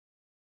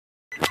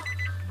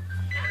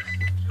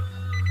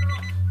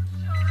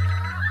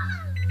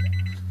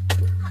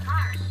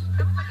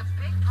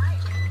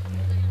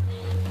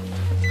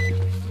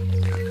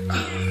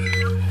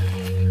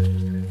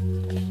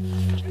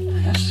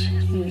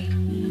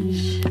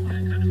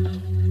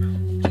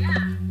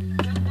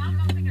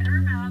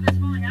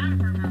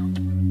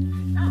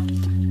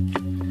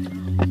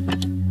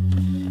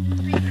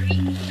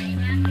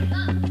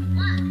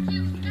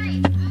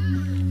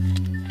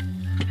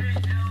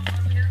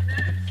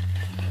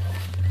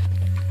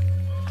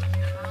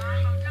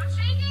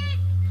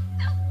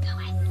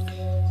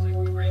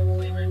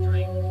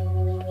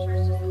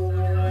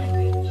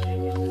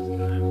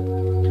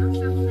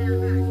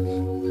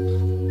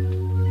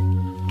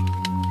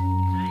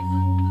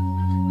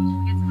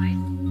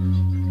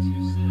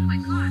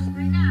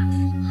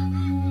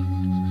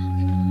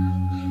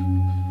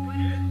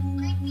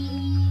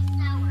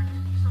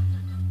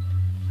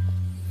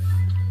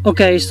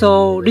Okay,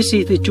 so this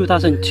is the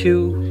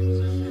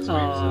 2002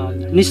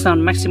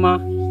 Nissan Maxima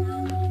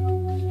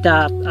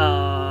that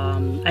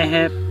I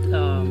have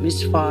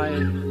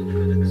Misfire.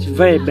 It's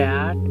very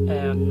bad,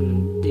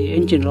 and the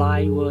engine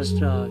light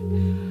was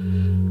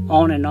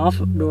on and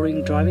off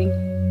during driving,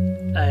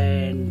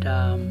 and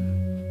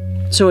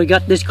so I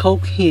got this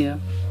code here,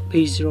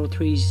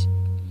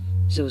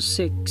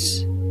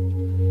 P0306,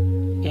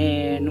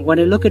 and when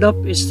I look it up,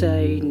 it's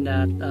saying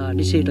that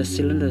this is the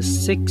cylinder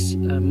 6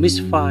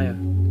 Misfire.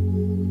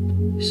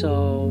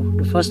 So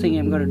the first thing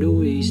I'm gonna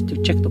do is to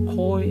check the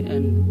coil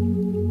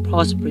and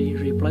possibly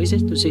replace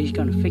it to see if it's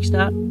gonna fix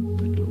that.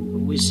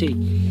 We'll see.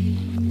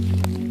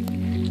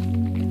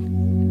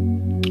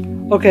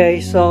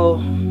 Okay,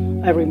 so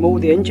I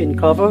removed the engine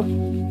cover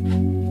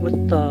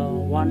with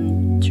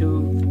 1,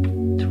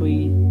 2,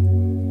 3,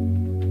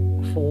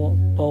 4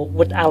 bolt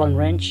with Allen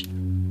wrench.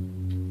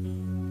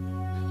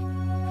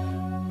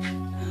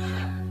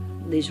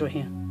 These right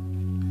here.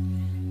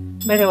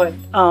 But anyway,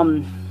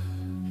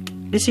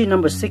 this is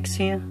number 6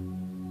 here.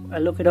 I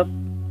look it up.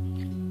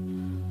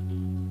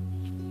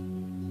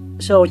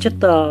 So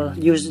just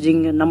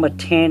using a number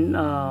 10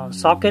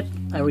 socket,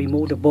 I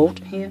remove the bolt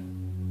here.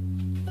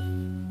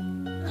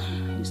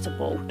 Here's the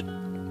bolt.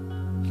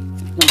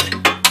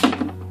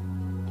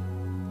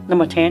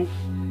 Number 10.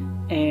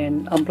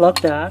 And unplug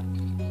that.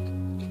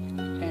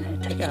 And I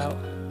take out.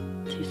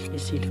 You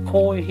see the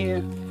coil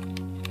here.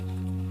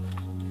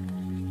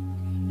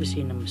 You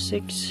see number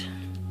 6.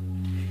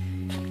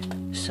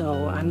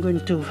 So I'm going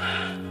to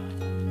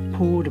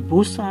pull the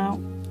boost out.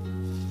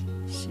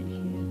 See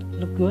here,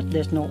 look good.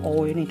 There's no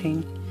oil,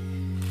 anything.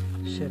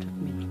 So that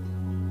means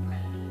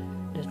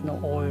there's no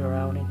oil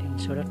around anything.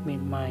 So that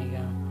means my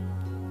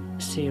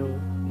seal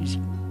is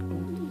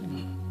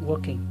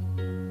working.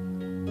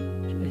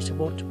 It's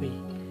supposed to be.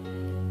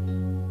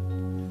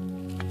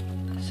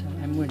 So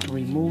I'm going to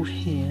remove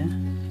here.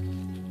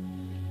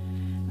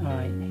 All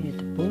right, hit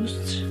the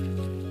boost,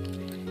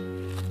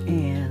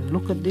 and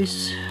look at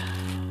this.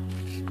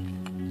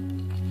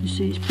 You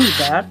see, it's pretty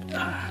bad.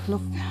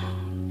 Look,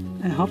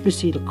 I hope you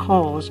see the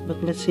cause,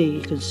 but let's see.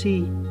 You can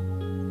see.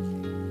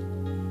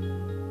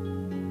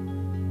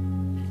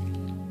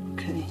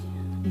 Okay,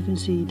 you can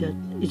see that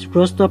it's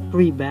rusted up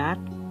pretty bad.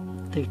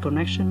 The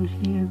connection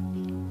here.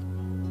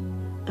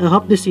 I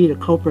hope you see the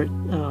culprit,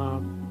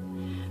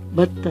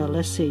 but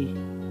let's see.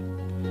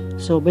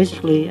 So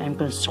basically, I'm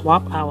gonna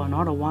swap out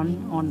another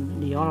one on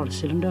the other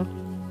cylinder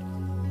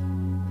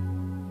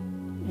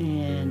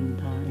and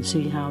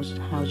see how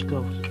it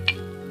goes.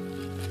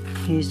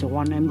 Here's the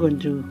one I'm going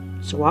to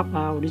swap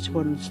out. This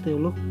one still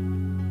look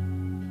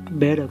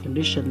better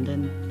condition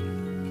than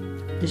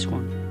this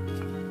one.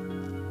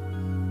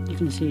 You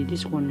can see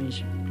this one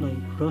is like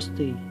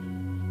rusty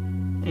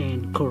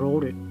and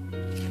corroded.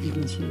 You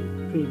can see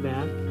pretty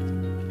bad.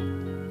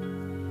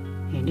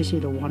 And this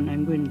is the one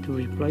I'm going to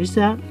replace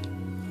that.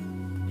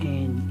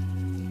 And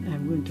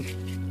I'm going to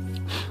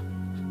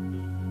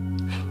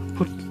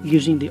put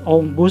using the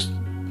old boost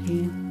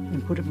here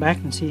and put it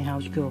back and see how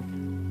it goes.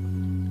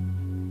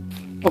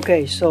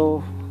 Okay,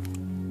 so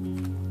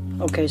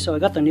I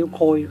got the new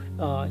coil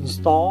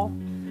installed,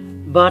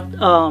 but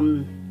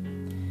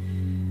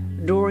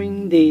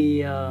during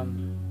the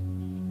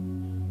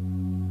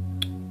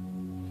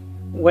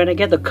when I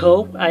get the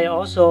code, I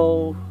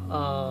also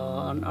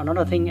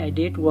another thing I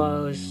did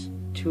was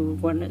to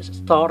when I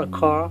start a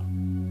car,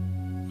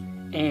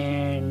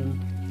 and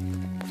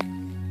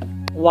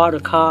while the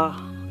car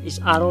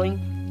is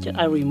idling,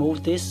 I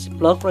remove this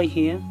plug right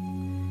here.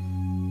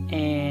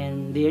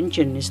 And the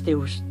engine is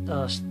still,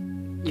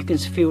 you can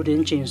feel the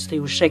engine is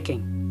still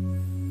shaking.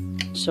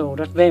 So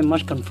that very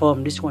much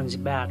confirmed this one is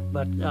bad.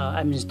 But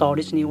I'm installed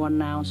this new one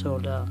now, so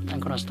I'm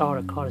gonna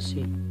start the car to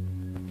see.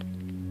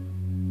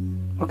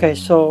 Okay,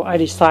 so I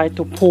decided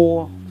to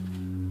pull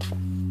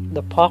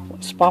the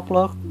spark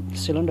plug,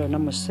 cylinder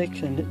number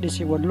 6, and this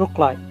is what it looks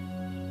like.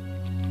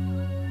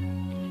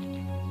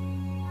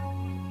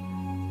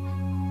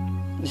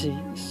 You see,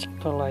 it's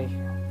kind of like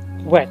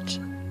wet.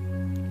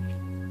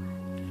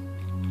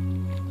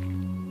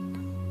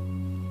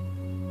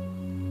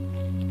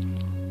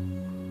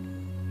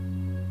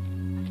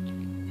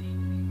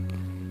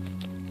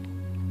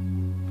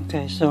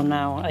 Okay, so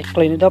now I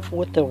clean it up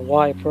with the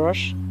white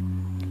brush.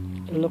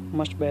 It looks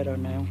much better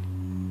now.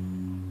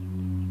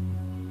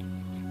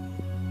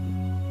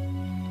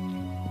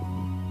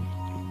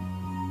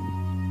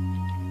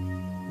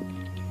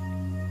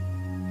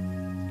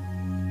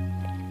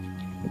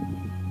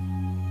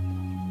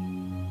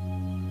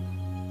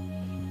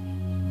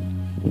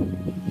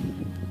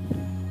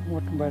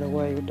 What, by the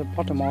way, with the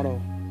bottom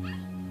model,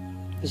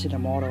 this is the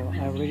model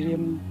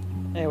Iridium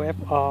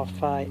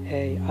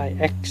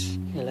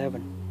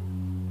LFR5AIX11.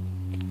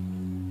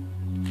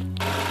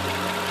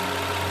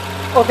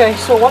 Okay,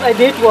 so what I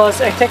did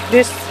was I take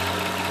this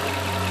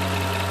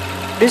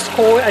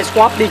coil, I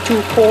swapped the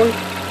 2 coils.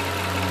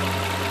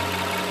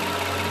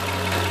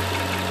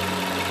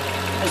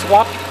 I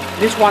swapped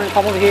this one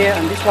over here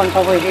and this one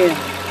over here.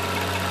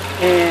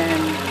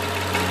 And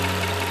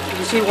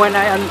you see when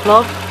I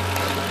unplug,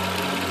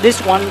 this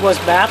one was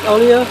bad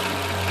earlier,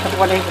 but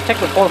when I take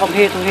the coil from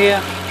here to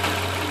here,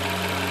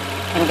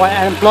 and when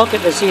I unplug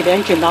it, I see the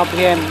engine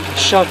RPM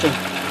shorting.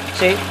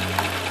 See?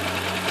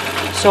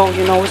 So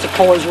you know the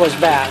coil was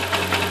bad.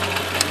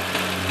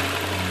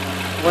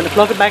 When I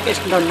plug it back, it's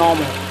not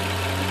normal.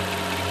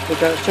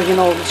 Because, so you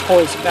know this coil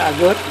is bad,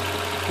 good.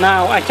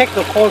 Now I take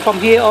the coil from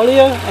here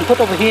earlier and put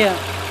over here,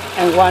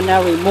 and when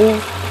I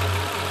remove,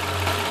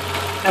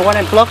 and when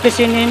I plug this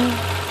in,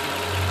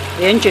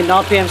 the engine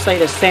RPM stay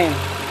the same.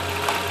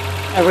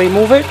 I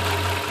remove it.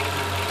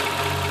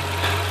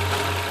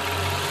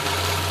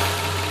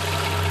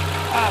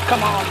 Ah,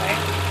 come on, man.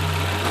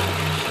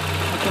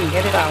 I can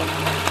get it out.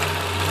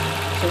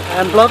 So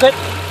I unplug it,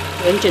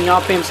 the engine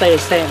RPM stay the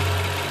same.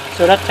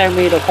 So that tells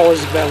me the coil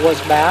was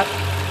bad.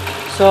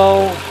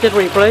 So just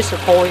replace the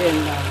coil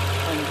and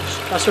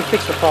that should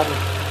fix the problem.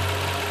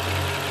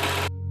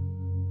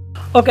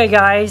 Okay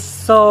guys,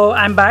 so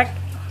I'm back.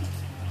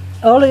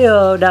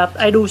 Earlier that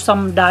I do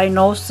some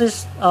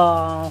diagnosis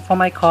for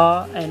my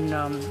car, and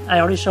I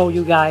already showed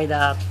you guys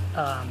that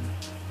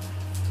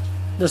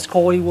the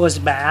coil was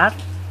bad.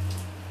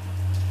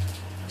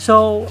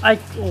 So I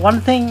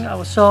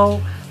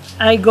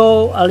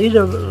go a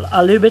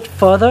little bit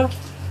further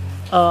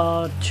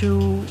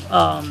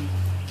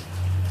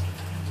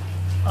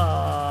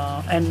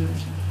and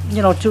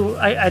you know,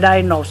 I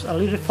diagnose a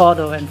little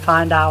further and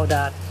find out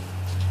that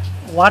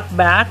what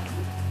bad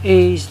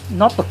is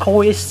not the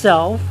coil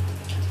itself,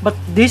 but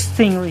this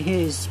thing right here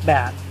is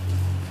bad.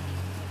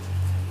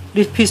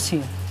 This piece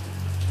here,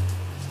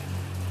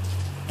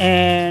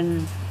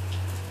 and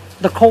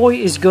the coil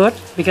is good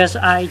because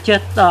I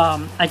just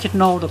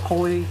know the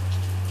coil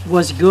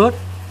was good,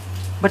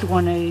 but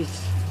when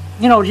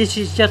you know, this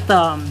is just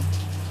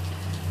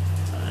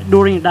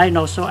during the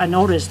diagnosis, so I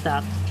noticed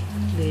that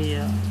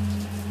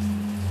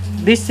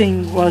this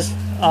thing was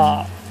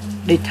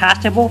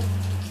detachable.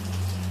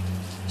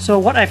 So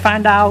what I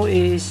find out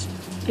is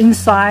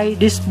inside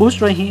this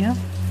bush right here,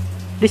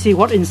 this is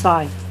what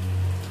inside.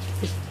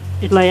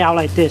 It lay out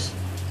like this.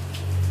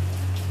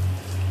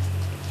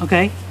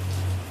 Okay,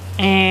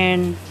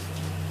 and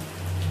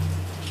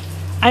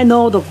I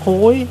know the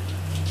coil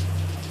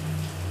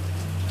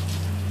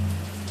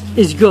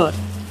is good,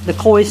 the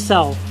coil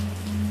itself.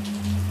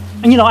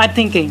 And you know, I'm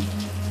thinking,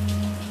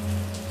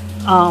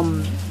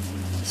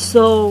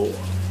 so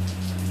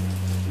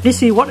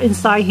this is what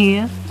inside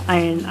here,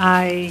 and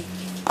I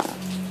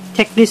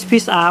take this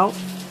piece out,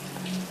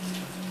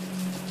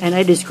 and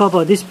I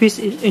discover this piece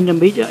is in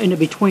the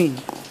between.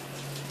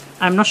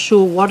 I'm not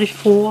sure what it's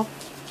for,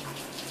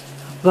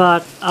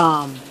 but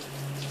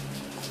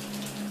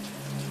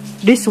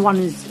this one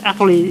is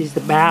actually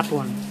the bad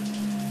one,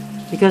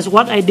 because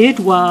what I did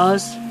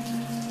was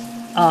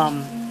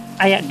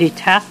I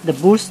detached the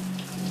boost.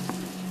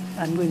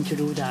 I'm going to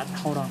do that.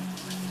 Hold on.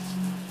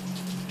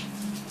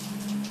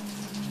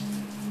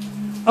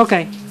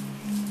 Okay,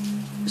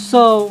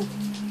 so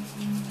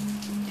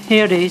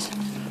here it is.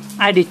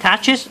 I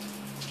detach it,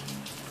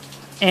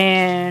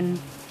 and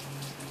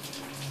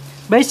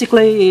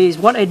basically is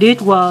what I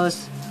did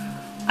was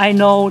I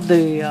know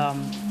the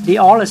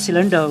oil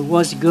cylinder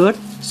was good,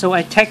 so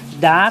I take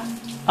that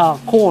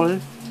coil,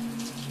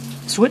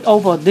 switch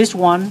over this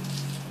one,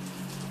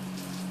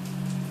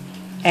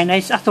 and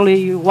it's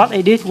actually what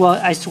I did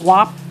was I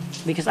swapped,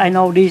 because I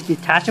know this is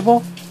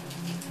detachable.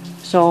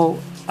 So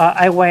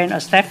I went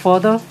a step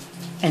further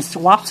and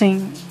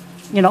swapping.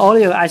 You know,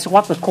 earlier I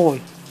swapped the coil.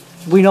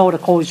 We know the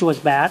coil was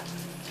bad.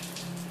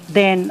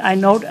 Then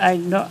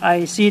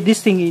I see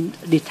this thing in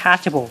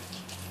detachable.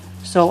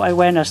 So I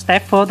went a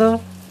step further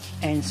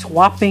and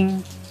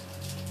swapping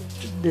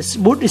this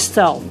boot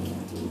itself.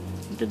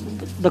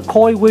 The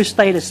coil will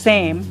stay the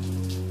same,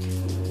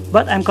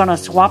 but I'm gonna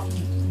swap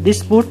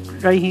this boot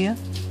right here,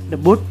 the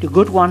boot, the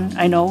good one,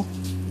 I know,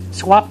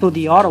 swap to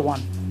the other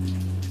one.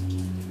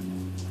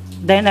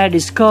 Then I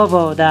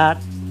discover that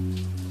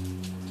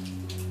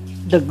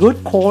the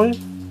good coil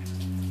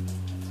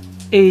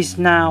is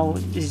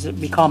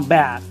become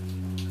bad.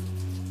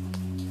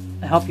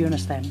 I hope you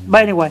understand.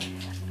 But anyway,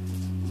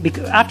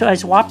 because after I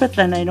swap it,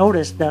 then I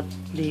noticed that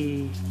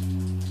the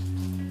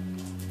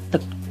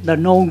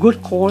no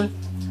good coil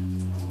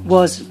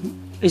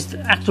is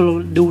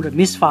actually do the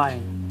misfire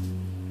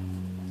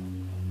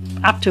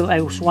after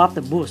I swap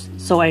the boost.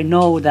 So I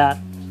know that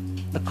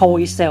the coil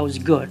itself is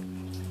good,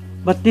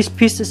 but this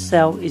piece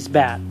itself is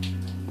bad.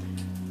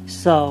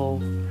 So,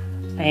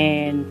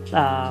 and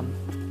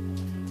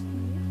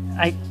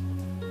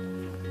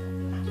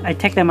I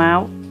take them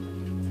out,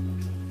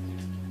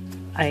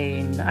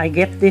 and I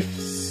get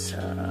this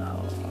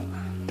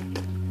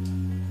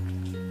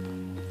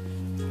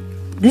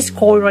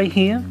coil right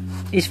here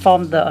is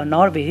from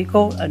another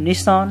vehicle, a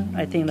Nissan,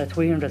 I think the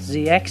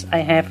 300ZX. I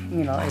have,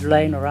 you know, it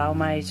laying around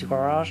my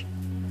garage.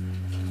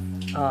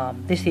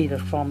 This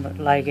is from,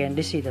 like, and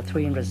this is the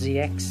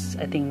 300ZX,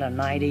 I think the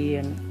 90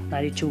 and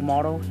 92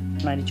 model.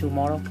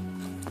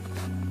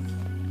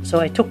 So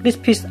I took this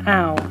piece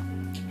out,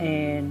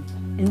 and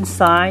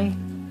inside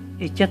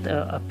it's just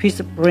a piece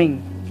of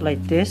ring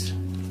like this.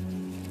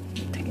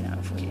 Take it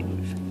out for you.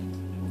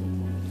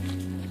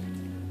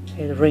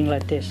 the ring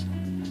like this.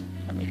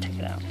 Let me take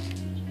it out.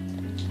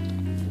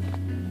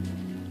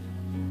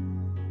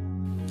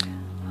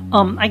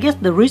 I guess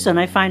the reason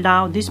I find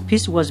out this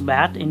piece was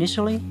bad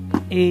initially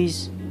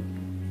is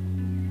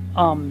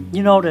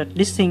you know that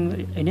this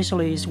thing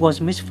initially was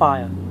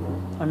Misfire,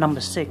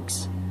 number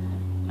 6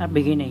 at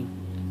beginning,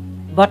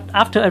 but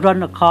after I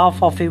run the car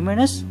for a few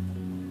minutes,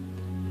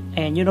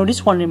 and you know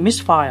this one is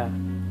Misfire,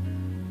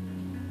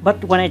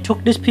 but when I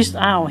took this piece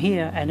out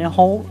here and I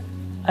hold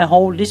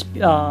this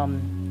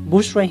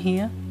bush right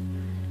here,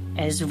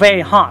 and it's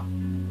very hot.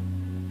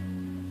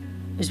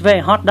 It's very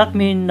hot. That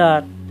means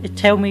that it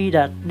tells me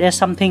that there's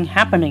something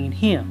happening in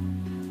here.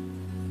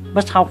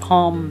 But how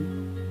come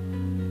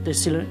the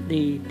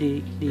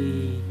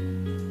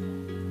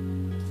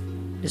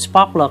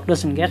spark plug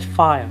doesn't get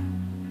fire?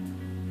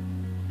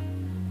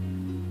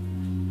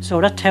 So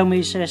that tells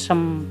me there's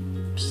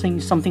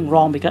something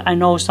wrong, because I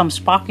know some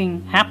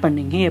sparking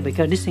happening here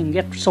because this thing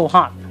gets so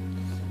hot.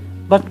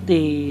 But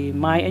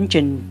my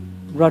engine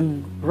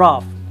run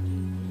rough.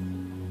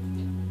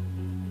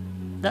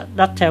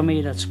 That tells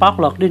me that spark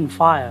plug didn't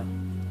fire.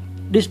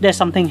 There's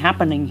something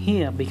happening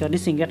here because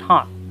this thing get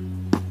hot.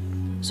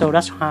 So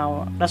that's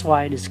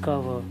why I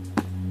discover.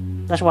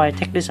 That's why I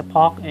take this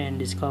apart and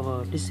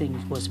discover this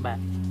thing was bad.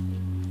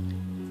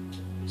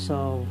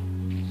 So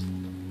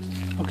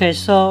okay,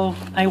 so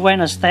I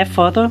went a step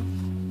further,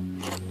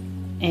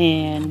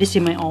 and this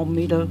is my ohm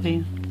meter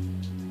here.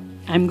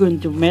 I'm going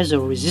to measure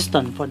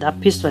resistance for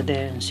that piece right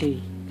there and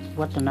see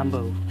what the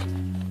number.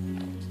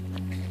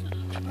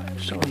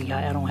 Sorry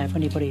guys, I don't have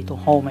anybody to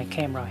hold my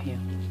camera here.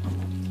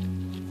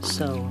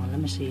 So let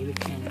me see if we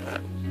can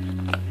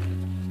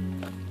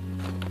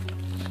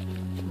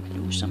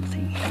do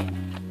something here.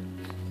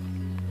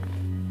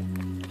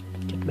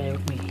 Just bear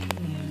with me here.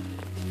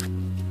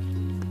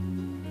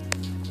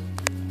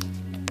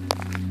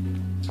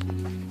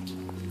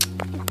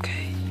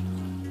 Okay.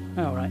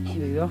 Alright,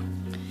 here we go.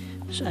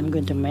 So I'm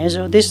going to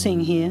measure this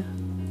thing here.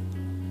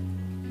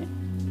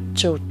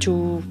 So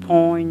 2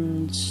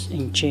 points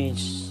in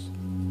change.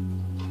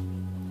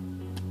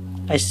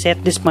 I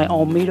set this my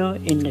ohm meter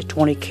in the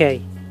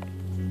 20k.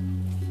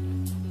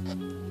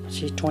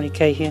 See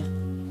 20k here,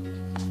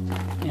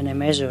 and I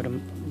measure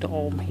the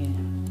ohm here.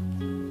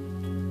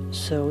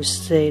 So it's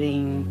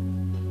setting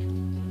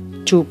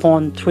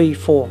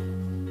 2.34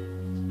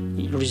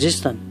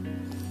 resistance.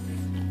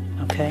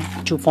 Okay,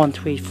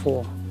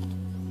 2.34.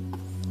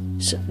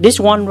 So this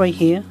one right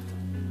here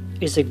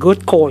is a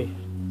good coil,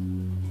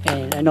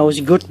 and I know it's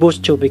a good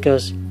boost too,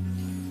 because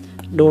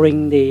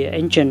during the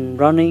engine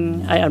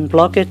running I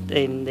unplug it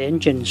and the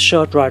engine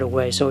shut right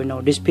away. So you know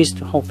this piece,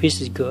 the whole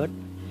piece is good.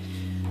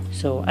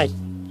 So I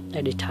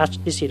detach.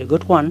 This is a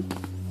good one.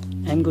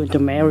 I'm going to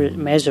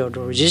measure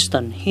the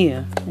resistance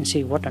here and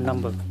see what the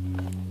number.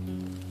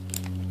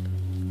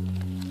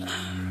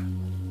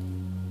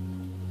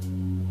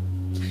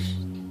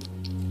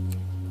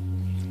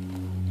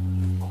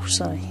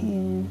 Side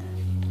here.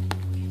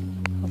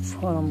 How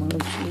far I'm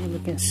gonna see if you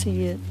can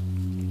see it.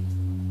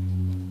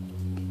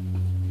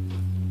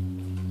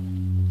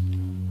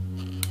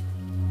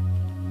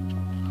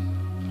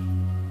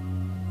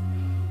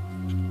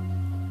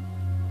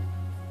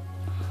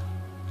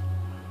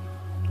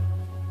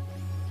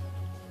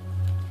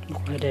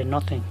 Look right there,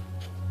 nothing.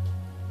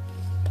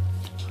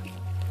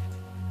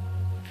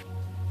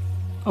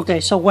 Okay,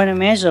 so when I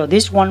measure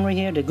this one right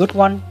here, the good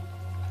one,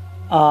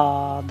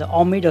 the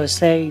ohm meter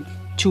say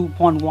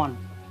 2.1.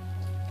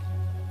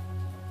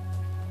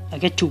 I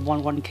get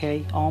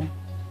 2.1k ohm.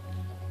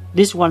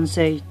 This one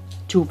say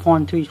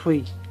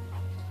 2.33.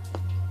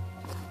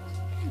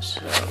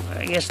 So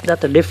I guess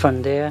that's the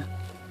difference there.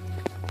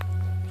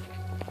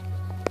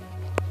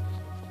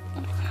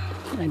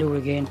 I do it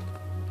again.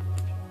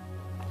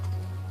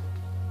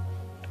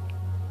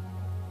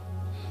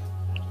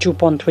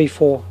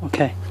 2.34.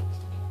 Okay.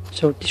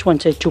 So this one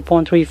says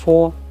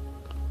 2.34.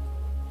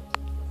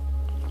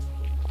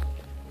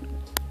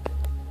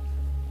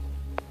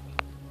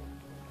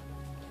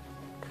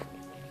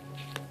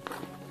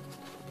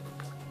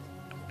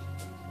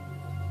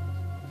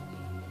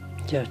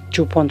 Yeah,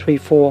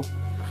 2.34.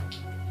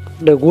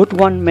 The good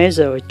one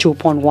measure is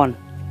 2.1.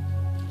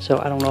 So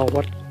I don't know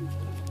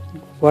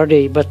what it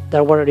is, but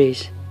that's what it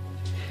is.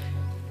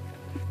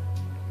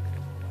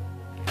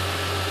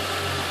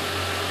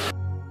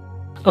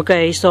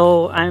 Okay,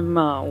 so I'm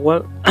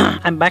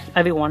I'm back,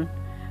 everyone.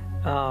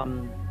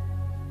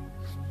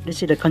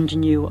 This is the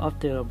continue of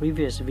the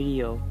previous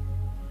video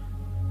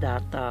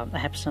that I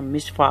have some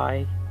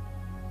Misfire.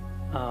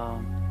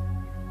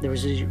 The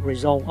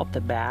result of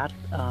the bad.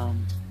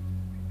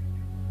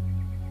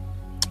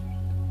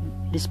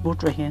 This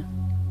boot right here,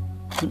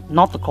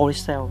 not the coil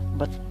itself,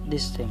 but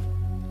this thing.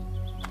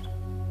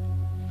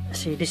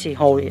 See, this is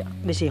how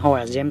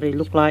assembly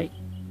look like.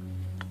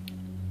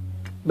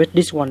 But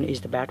this one is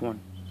the bad one.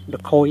 The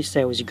coil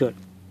itself is good.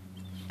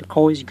 The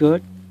coil is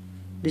good.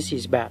 This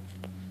is bad.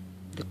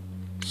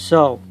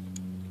 So,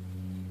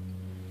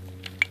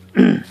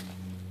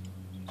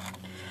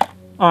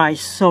 alright.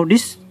 So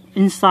this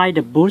inside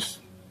the boost,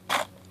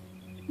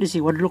 This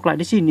is what it look like.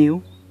 This is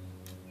new.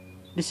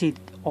 This is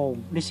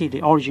old. This is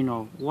the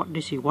original.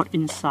 This is what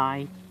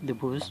inside the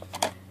boost.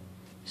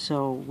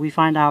 So we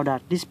find out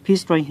that this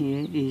piece right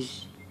here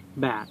is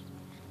bad.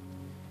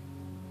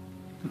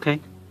 Okay.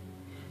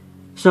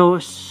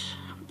 So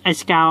I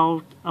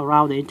scout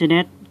around the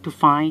internet to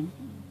find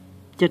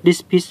just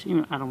this piece.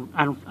 I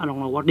don't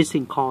know what this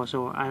thing called,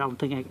 so I don't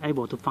think I'm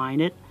able to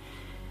find it.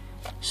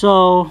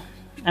 So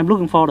I'm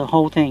looking for the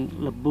whole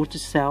thing, the boot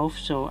itself.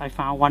 So I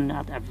found one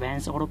at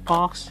Advanced Auto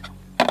Parts,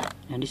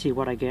 and this is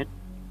what I get.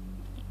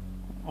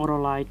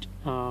 Autolite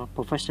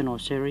Professional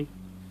Series.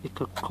 It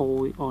could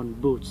coil on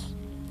boots.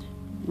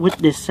 With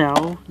they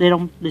sell,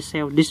 they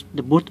sell this,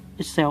 the boot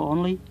itself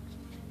only,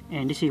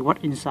 and this is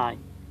what inside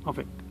of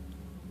it.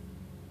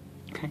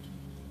 Okay.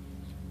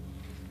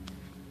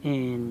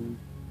 And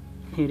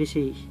here this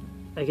is,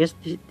 I guess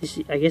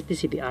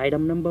this is the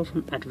item number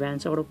from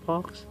Advanced Auto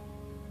Parts.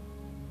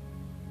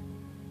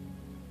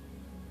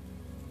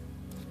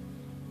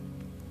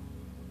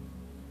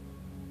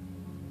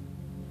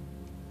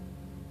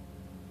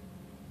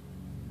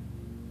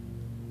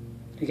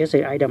 I guess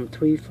the item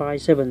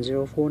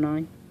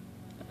 357049,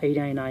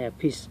 $8.99 a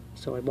piece.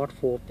 So I bought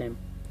 4 of them.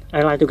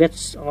 I like to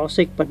get all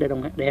 6, but they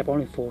have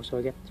only 4, so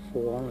I get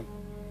 4 only.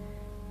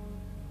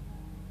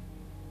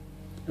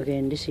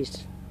 Again, this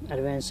is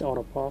Advanced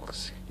Auto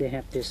Parts. They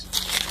have this.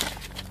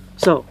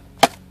 So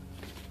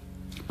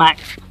back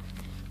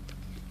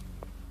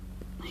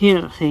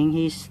here, the thing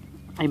is,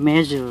 I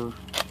measure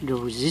the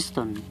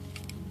resistance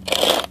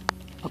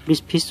of this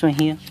piece right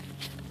here.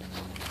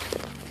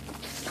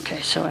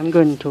 Okay, so I'm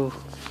going to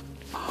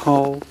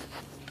hold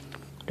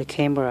the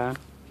camera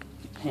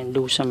and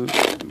do some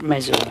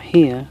measure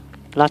here.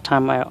 Last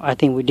time I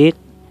think we did,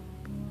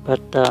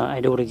 but I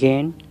do it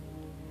again.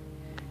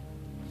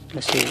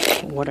 Let's see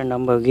what a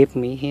number give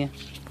me here.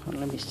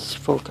 Let me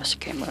focus the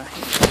camera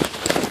here.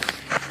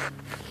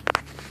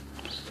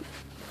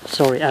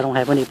 Sorry, I don't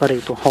have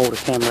anybody to hold the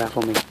camera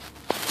for me.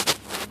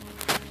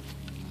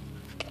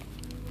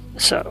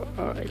 So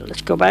alright,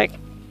 let's go back.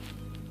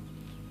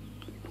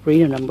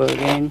 Read the number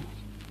again.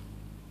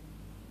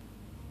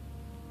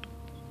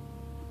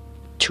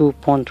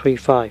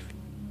 2.35.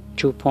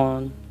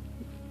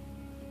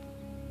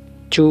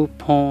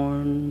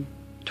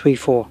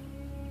 2.34.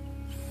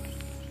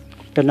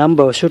 The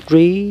number should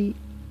read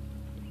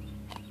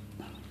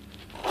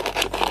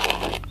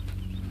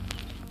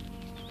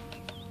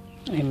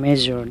I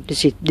measure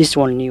this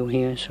one new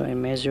here, so I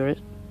measure it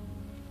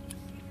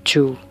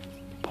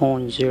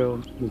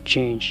 2.0 and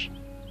change.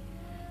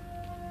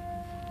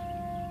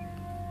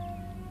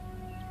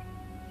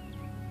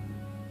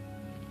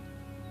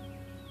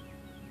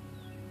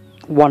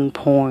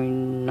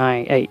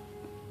 $1.98.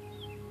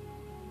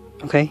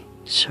 Okay,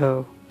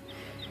 so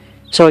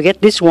I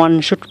get this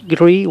one should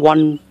agree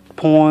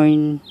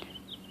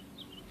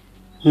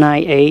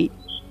 1.98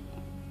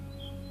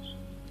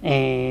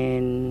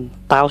 and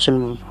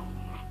 1000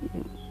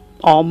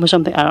 ohm or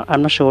something.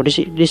 I'm not sure.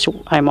 This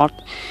I'm not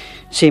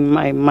see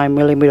my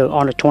millimeter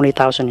on the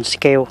 20,000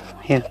 scale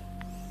here.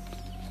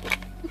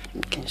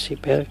 You can see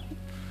better.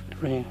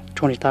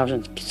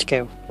 20,000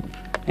 scale,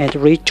 and it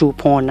read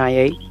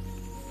 2.98.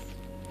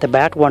 The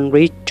bad one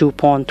read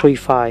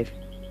 2.35.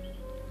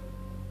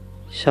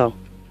 So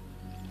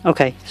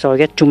okay, so I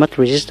get too much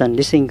resistance.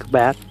 This thing is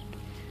bad,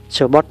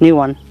 so bought new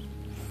one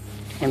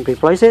and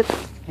replace it,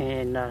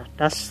 and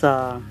that's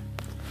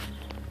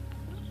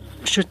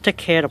should take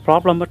care of the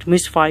problem with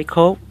Misfire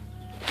code.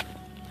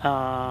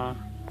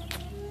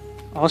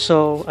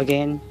 Also,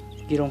 again,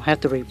 you don't have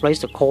to replace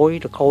the coil.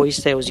 The coil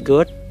itself is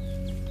good.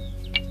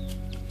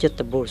 Just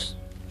the boost,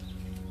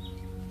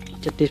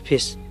 just this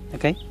piece.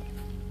 Okay.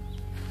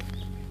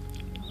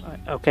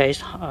 Okay.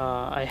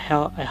 I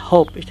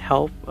hope it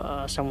helped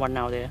someone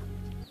out there.